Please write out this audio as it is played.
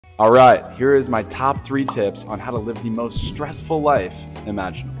All right, here is my top 3 tips on how to live the most stressful life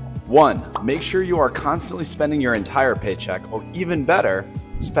imaginable. 1, make sure you are constantly spending your entire paycheck, or even better,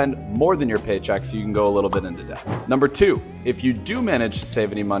 spend more than your paycheck so you can go a little bit into debt. Number 2, if you do manage to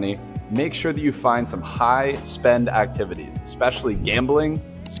save any money, make sure that you find some high spend activities, especially gambling.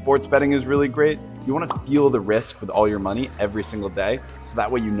 Sports betting is really great. You want to feel the risk with all your money every single day, so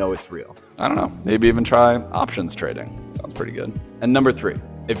that way you know it's real. I don't know, maybe even try options trading. Sounds pretty good. And number 3,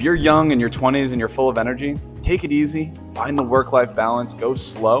 if you're young in your 20s and you're full of energy, take it easy, find the work-life balance, go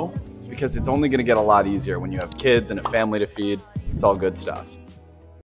slow, because it's only going to get a lot easier when you have kids and a family to feed. It's all good stuff.